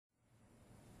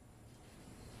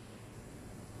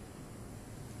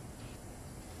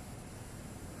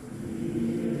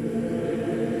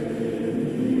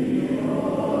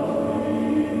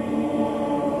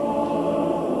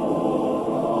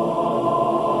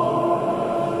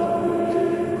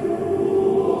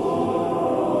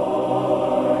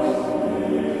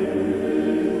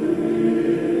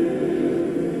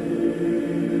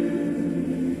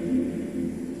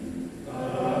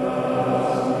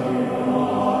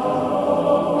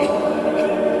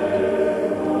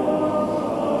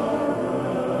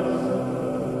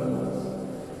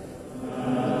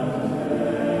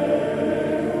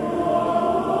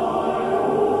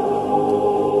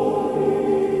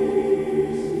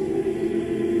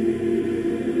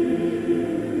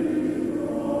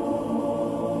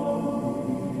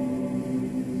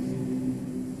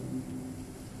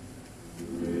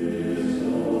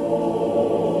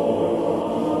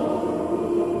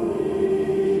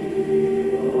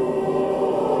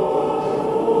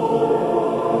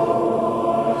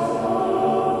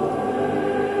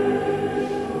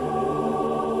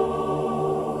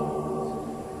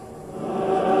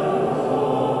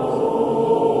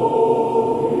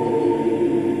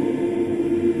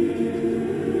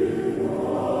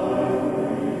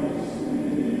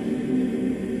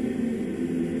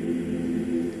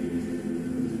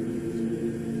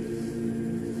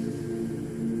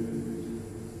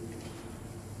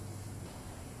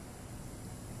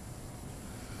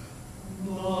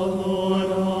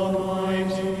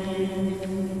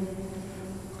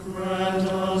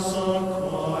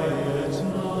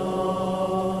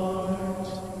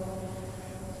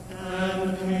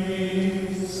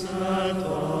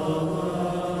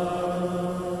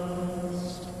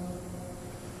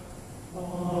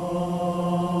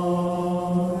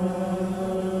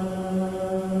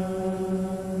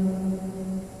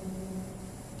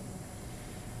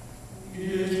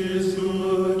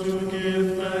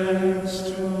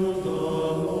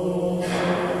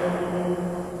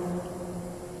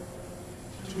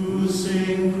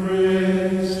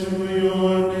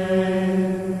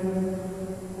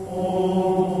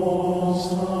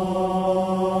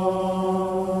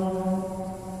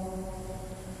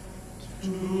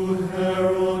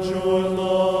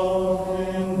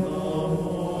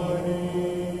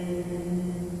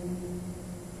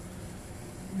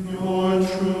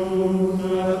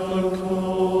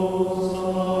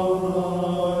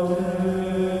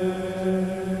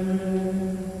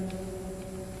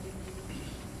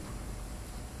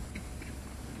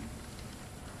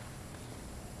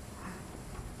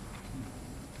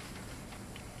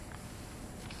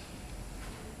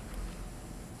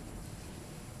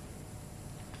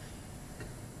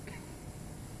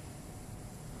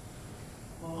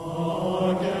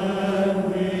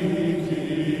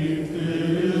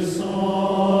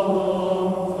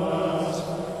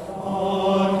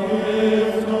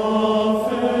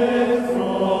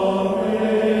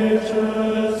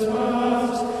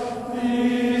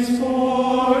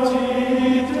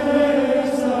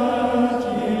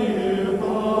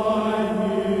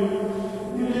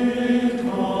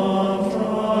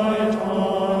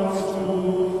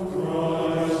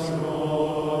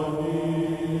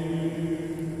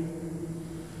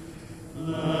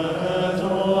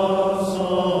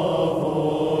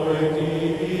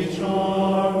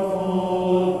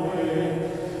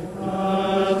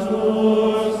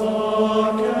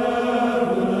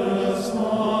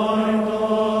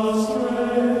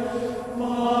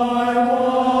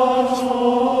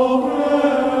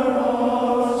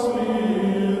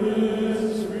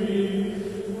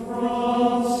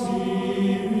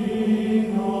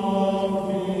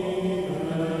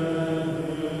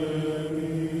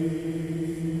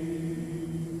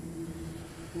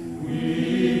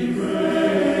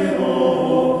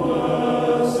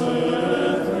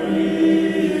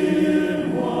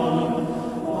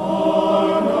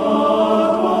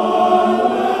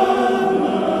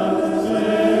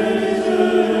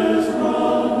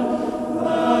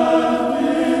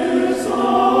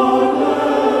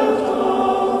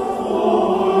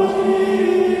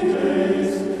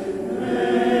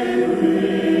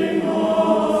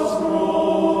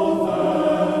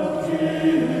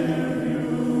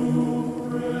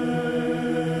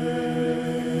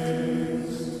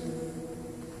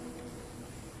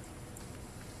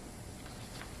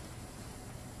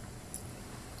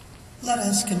Let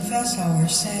us confess our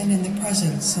sin in the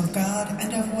presence of God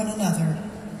and of one another.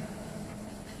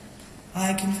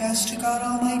 I confess to God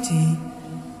Almighty,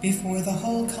 before the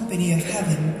whole company of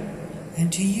heaven,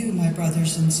 and to you, my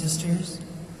brothers and sisters,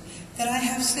 that I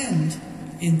have sinned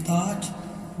in thought,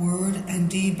 word, and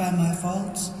deed by my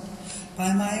faults,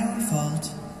 by my own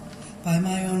fault, by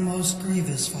my own most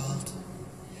grievous fault.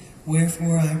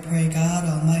 Wherefore I pray God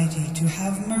Almighty to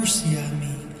have mercy on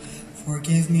me,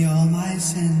 forgive me all my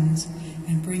sins,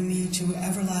 and bring me to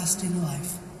everlasting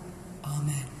life.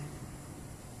 Amen.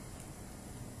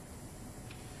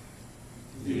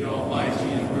 The Almighty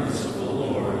and merciful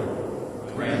Lord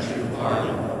grant you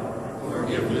pardon,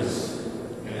 forgiveness,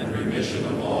 and remission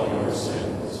of all your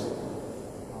sins.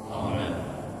 Amen.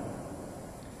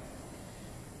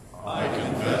 I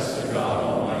confess to God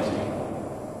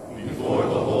Almighty, before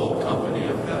the whole company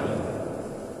of heaven,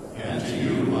 and to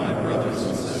you, my brothers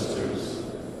and sisters,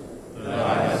 that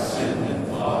I have sinned in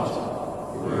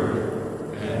thought,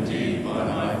 word, and deed by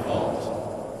my fault,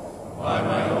 by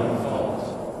my own fault,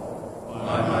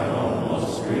 by my own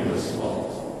most grievous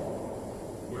fault.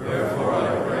 Wherefore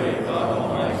I pray God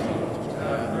Almighty to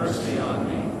have mercy on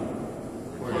me,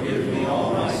 forgive me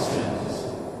all my sins,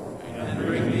 and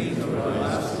bring me to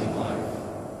everlasting life.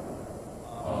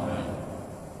 Amen.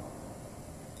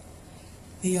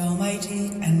 The Almighty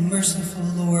and merciful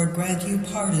Lord grant you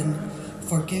pardon,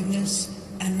 forgiveness,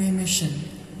 and remission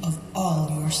of all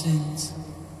your sins.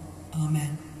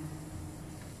 Amen.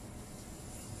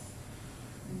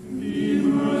 Be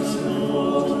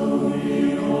merciful to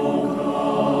me, O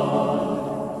God.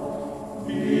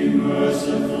 Be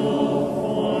merciful,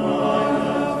 for I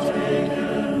have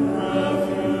taken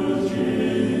refuge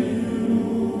in you.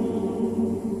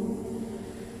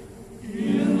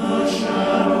 In the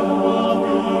shadow of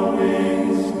your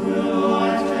wings will I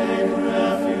take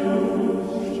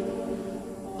refuge,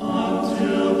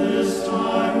 until this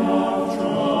time of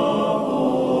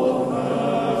trouble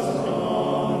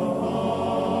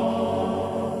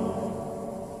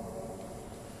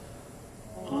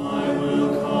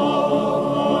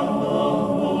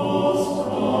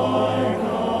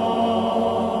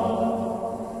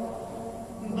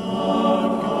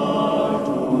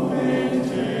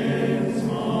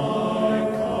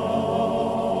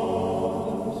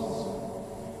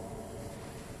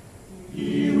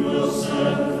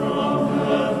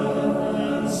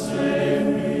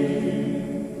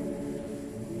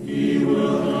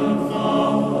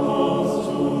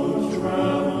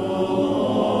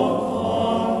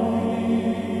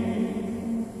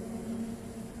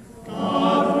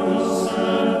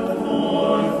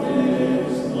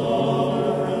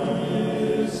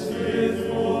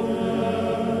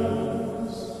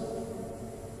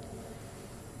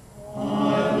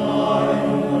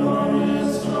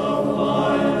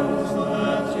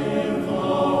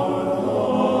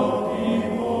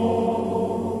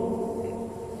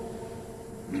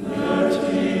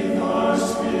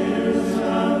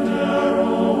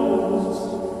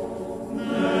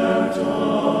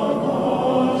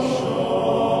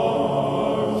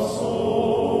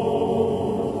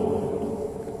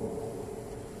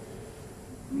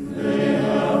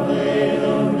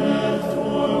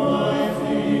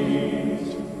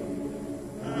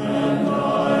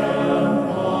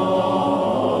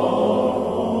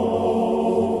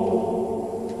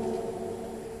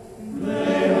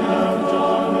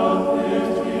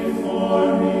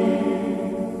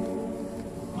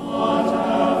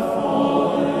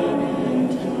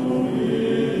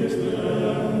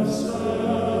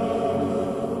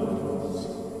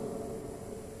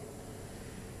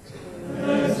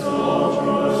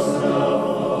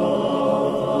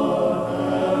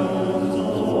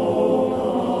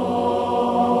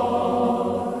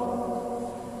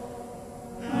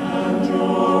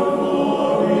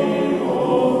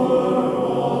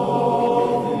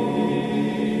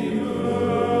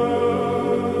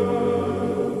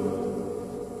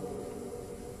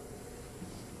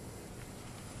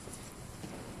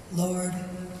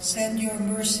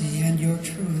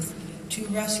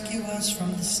rescue us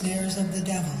from the snares of the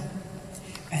devil.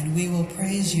 And we will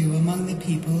praise you among the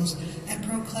peoples and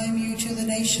proclaim you to the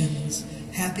nations,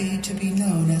 happy to be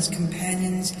known as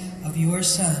companions of your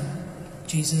Son,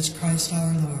 Jesus Christ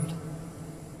our Lord.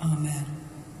 Amen.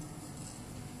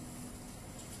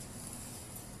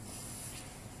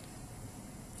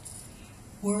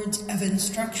 Words of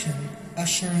instruction,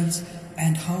 assurance,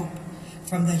 and hope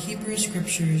from the Hebrew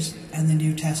Scriptures and the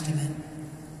New Testament.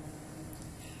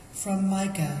 From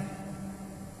Micah.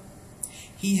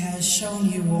 He has shown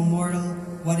you, O mortal,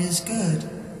 what is good.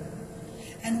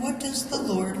 And what does the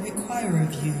Lord require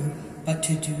of you but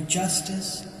to do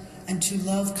justice, and to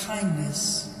love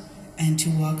kindness, and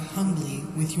to walk humbly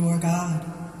with your God?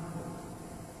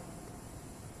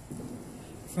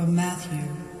 From Matthew.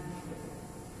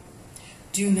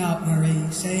 Do not worry,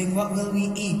 saying, what will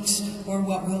we eat, or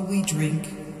what will we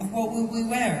drink, or what will we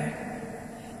wear?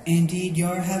 Indeed,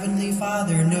 your heavenly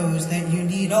Father knows that you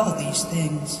need all these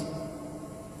things.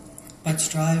 But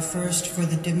strive first for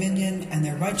the dominion and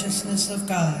the righteousness of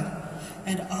God,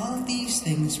 and all of these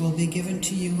things will be given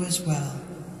to you as well.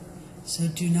 So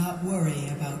do not worry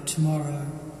about tomorrow.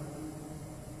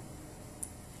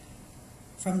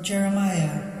 From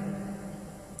Jeremiah.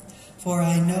 For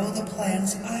I know the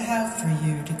plans I have for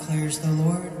you, declares the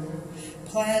Lord,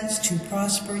 plans to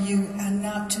prosper you and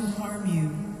not to harm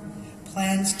you,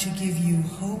 plans to give you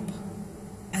hope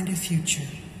and a future.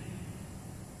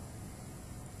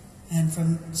 And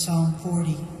from Psalm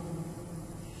 40.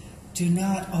 Do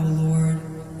not, O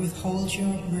Lord, withhold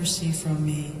your mercy from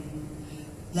me.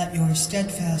 Let your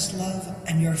steadfast love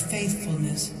and your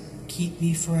faithfulness keep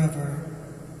me forever.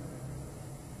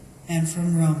 And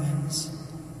from Romans.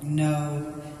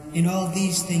 No, in all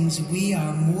these things we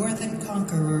are more than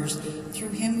conquerors through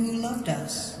him who loved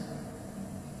us.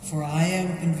 For I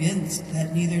am convinced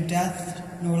that neither death,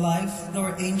 nor life,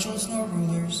 nor angels, nor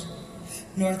rulers,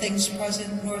 nor things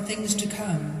present, nor things to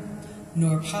come,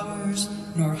 nor powers,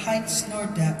 nor heights, nor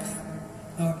depth,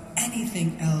 nor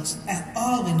anything else at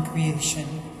all in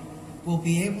creation will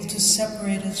be able to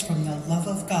separate us from the love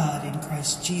of God in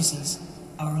Christ Jesus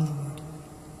our Lord.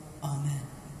 Amen.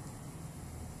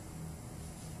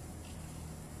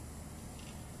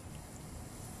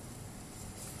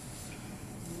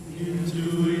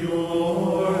 Into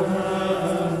your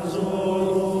hands, O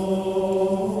Lord,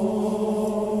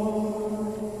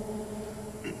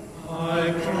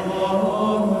 I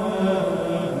commend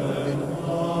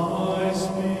my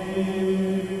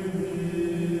spirit.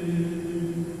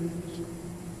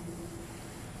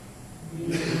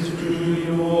 Into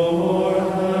your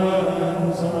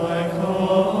hands I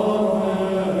commend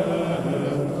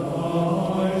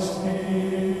my spirit.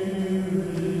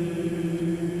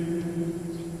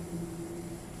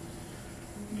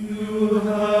 You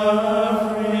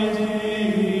have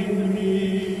redeemed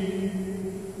me,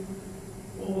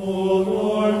 O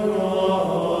Lord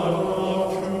God of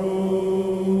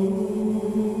truth.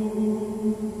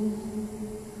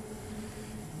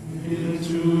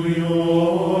 Into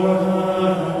your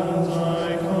hands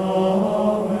I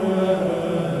commend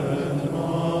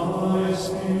my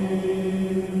spirit.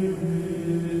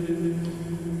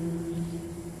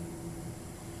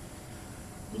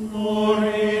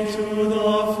 Glory to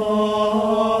the Father,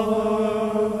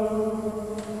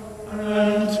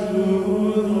 and to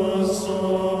the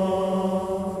Son,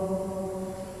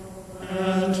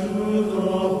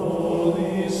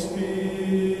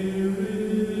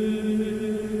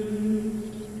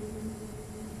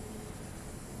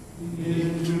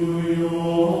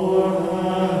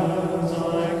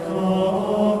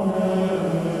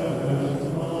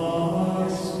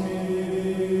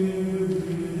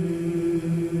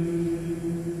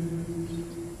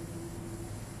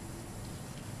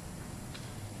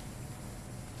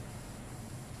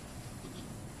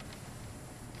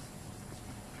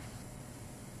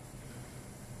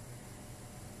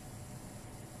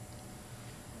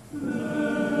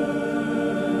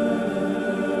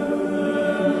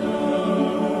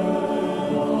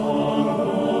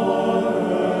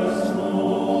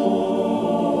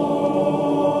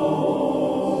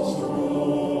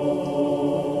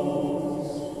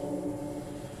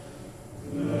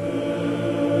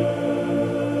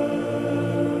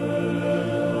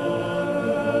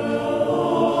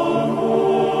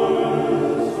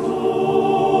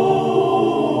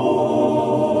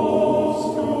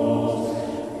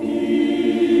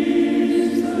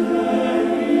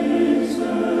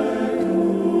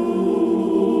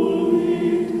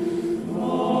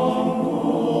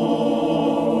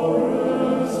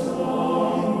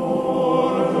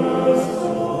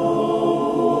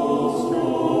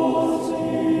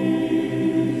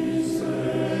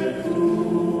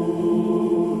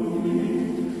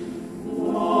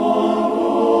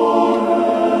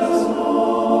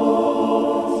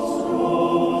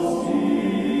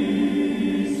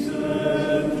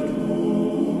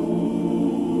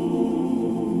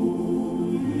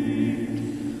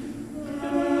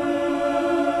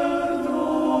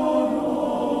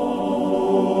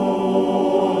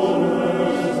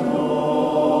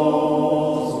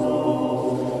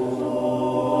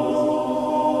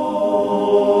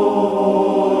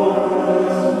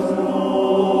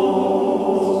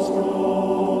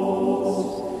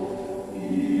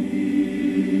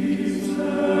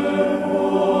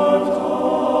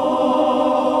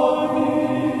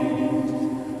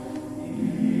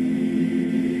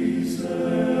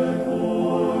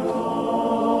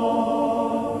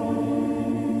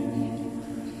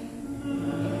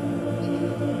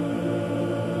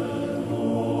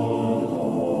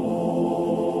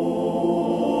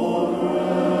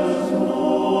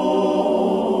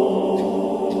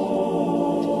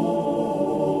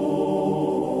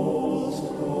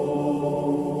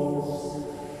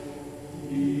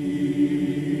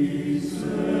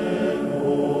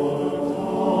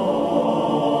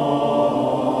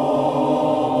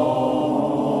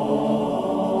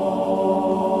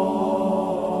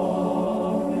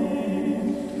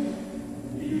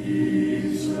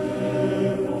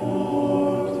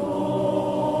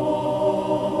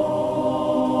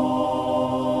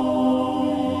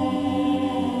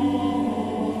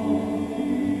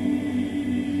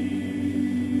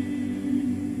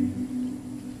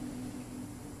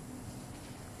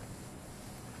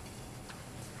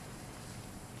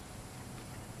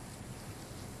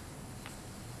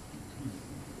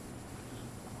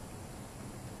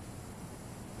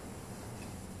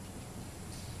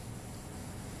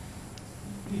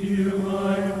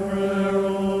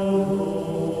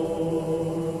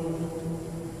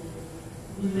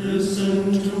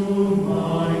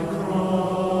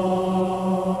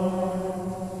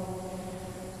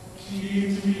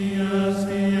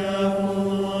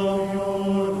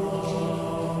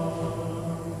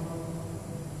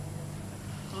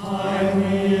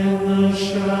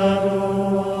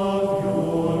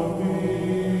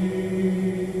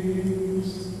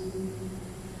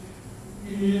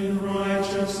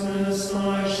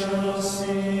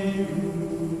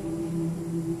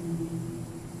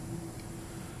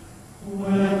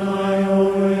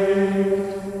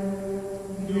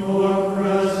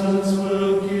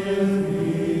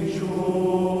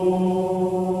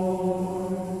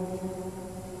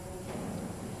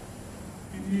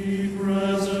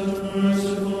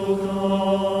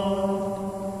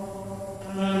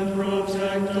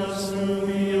 protect us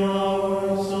through